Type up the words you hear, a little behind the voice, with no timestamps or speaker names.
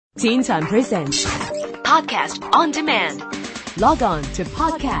Teen Time presents Podcast on Demand. Log on to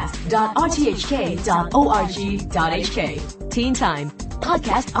podcast.rthk.org.hk. Teen Time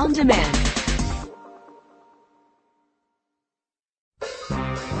Podcast on Demand.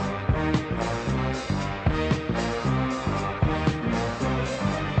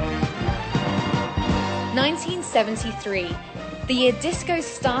 (1973). The year disco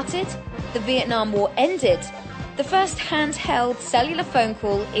started, the Vietnam War ended, the first handheld cellular phone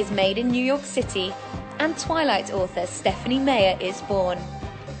call is made in New York City, and Twilight author Stephenie Meyer is born.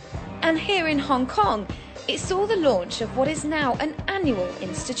 And here in Hong Kong, it saw the launch of what is now an annual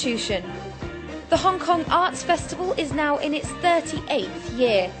institution. The Hong Kong Arts Festival is now in its 38th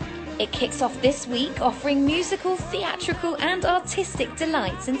year. It kicks off this week, offering musical, theatrical and artistic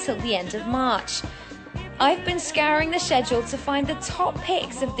delights until the end of March. I've been scouring the schedule to find the top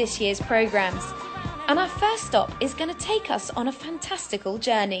picks of this year's programmes, and our first stop is going to take us on a fantastical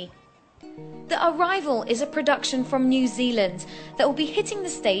journey. The Arrival is a production from New Zealand that will be hitting the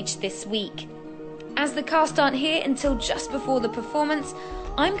stage this week. As the cast aren't here until just before the performance,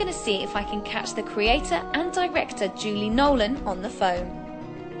 I'm going to see if I can catch the creator and director Julie Nolan on the phone.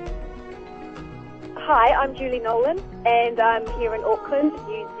 Hi, I'm Julie Nolan, and I'm here in Auckland,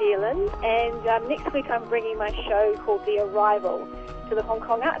 New Zealand, and next week I'm bringing my show called The Arrival to the Hong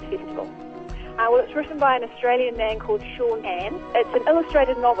Kong Arts Festival. Well, it's written by an Australian man called Sean Ann. It's an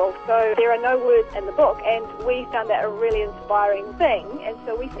illustrated novel, so there are no words in the book, and we found that a really inspiring thing, and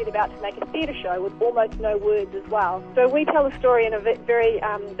so we set about to make a theatre show with almost no words as well. So we tell the story in a very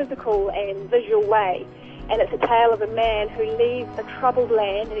physical and visual way, and it's a tale of a man who leaves a troubled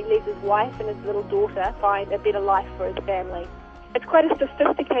land, and he leaves his wife and his little daughter to find a better life for his family. It's quite a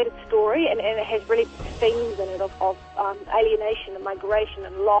sophisticated story, and it has really themes in it of alienation and migration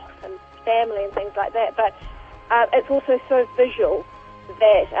and loss and family and things like that, but it's also so visual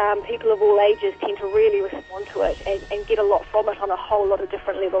that people of all ages tend to really respond to it and get a lot from it on a whole lot of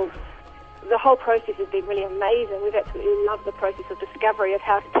different levels. The whole process has been really amazing. We've absolutely loved the process of discovery of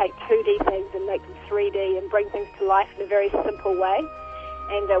how to take 2D things and make them 3D and bring things to life in a very simple way.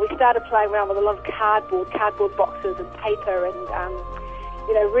 And we started playing around with a lot of cardboard boxes and paper and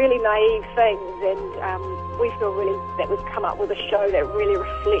really naive things, and we feel really that we've come up with a show that really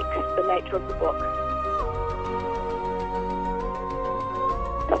reflects the nature of the book.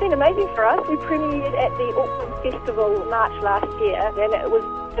 It's been amazing for us. We premiered at the Auckland Festival March last year, and it was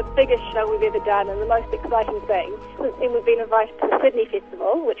the biggest show we've ever done and the most exciting thing. Since then we've been invited to the Sydney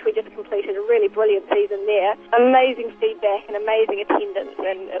Festival, which we just completed a really brilliant season there. Amazing feedback and amazing attendance,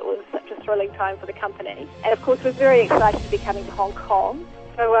 and it was such a thrilling time for the company. And of course we're very excited to be coming to Hong Kong.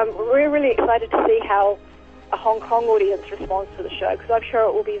 So we're really excited to see how a Hong Kong audience responds to the show, because I'm sure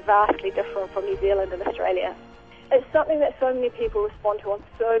it will be vastly different from New Zealand and Australia. It's something that so many people respond to on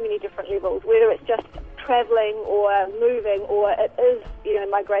so many different levels, whether it's just travelling or moving, or it is,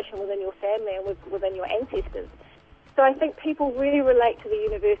 migration within your family and within your ancestors. So I think people really relate to the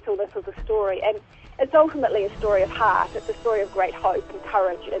universalness of the story, and it's ultimately a story of heart. It's a story of great hope and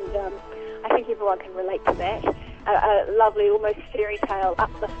courage, and I think everyone can relate to that. A lovely, almost fairy tale,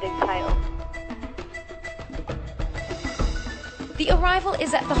 uplifting tale. The Arrival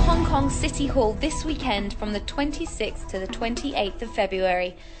is at the Hong Kong City Hall this weekend from the 26th to the 28th of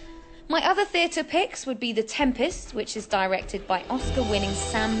February. My other theatre picks would be The Tempest, which is directed by Oscar-winning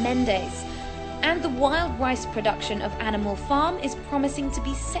Sam Mendes, and the Wild Rice production of Animal Farm is promising to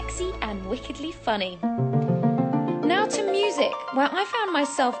be sexy and wickedly funny. Now to music, where I found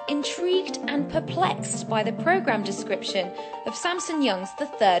myself intrigued and perplexed by the programme description of Samson Young's The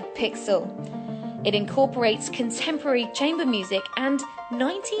Third Pixel. It incorporates contemporary chamber music and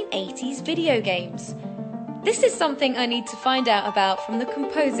 1980s video games. This is something I need to find out about from the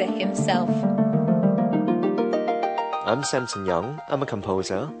composer himself. I'm Samson Young. I'm a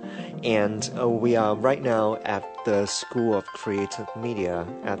composer, and we are right now at the School of Creative Media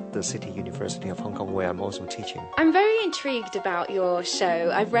at the City University of Hong Kong, where I'm also teaching. I'm very intrigued about your show.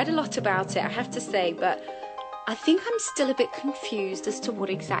 I've read a lot about it, I have to say, but I think I'm still a bit confused as to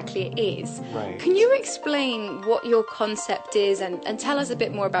what exactly it is. Right. Can you explain what your concept is and tell us a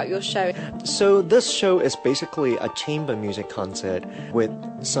bit more about your show? So this show is basically a chamber music concert with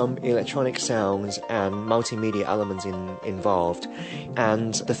some electronic sounds and multimedia elements involved.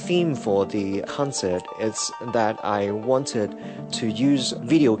 And the theme for the concert is that I wanted to use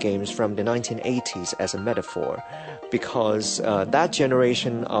video games from the 1980s as a metaphor, because that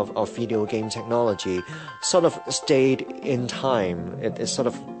generation of video game technology sort of stayed in time. It sort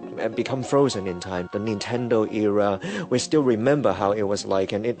of become frozen in time. The Nintendo era, we still remember how it was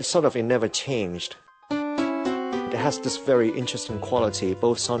like, and it never changed. It has this very interesting quality,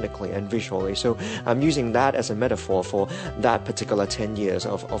 both sonically and visually. So I'm using that as a metaphor for that particular 10 years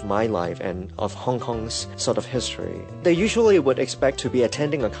of my life and of Hong Kong's sort of history. They usually would expect to be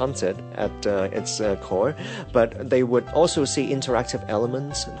attending a concert at its core, but they would also see interactive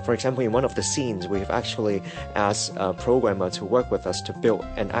elements. For example, in one of the scenes, we've actually asked a programmer to work with us to build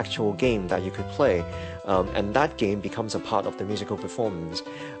an actual game that you could play. And that game becomes a part of the musical performance.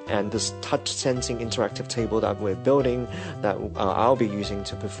 And this touch sensing interactive table that we're building, that I'll be using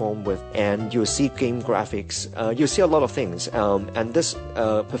to perform with, and you'll see game graphics, you'll see a lot of things. And this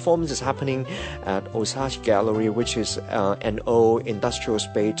performance is happening at Osage Gallery, which is an old industrial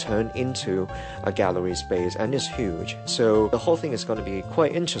space turned into a gallery space, and it's huge. So the whole thing is going to be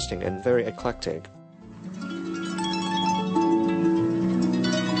quite interesting and very eclectic.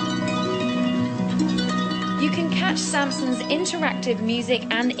 You can catch Samson's interactive music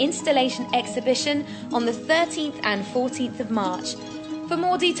and installation exhibition on the 13th and 14th of March. For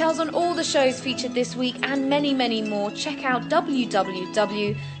more details on all the shows featured this week and many, many more, check out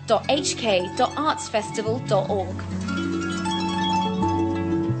www.hk.artsfestival.org.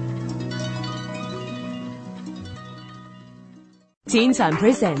 Teen Time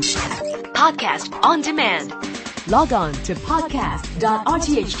presents Podcast on Demand. Log on to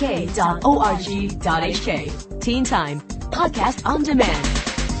podcast.rthk.org.hk. Teen Time Podcast on Demand.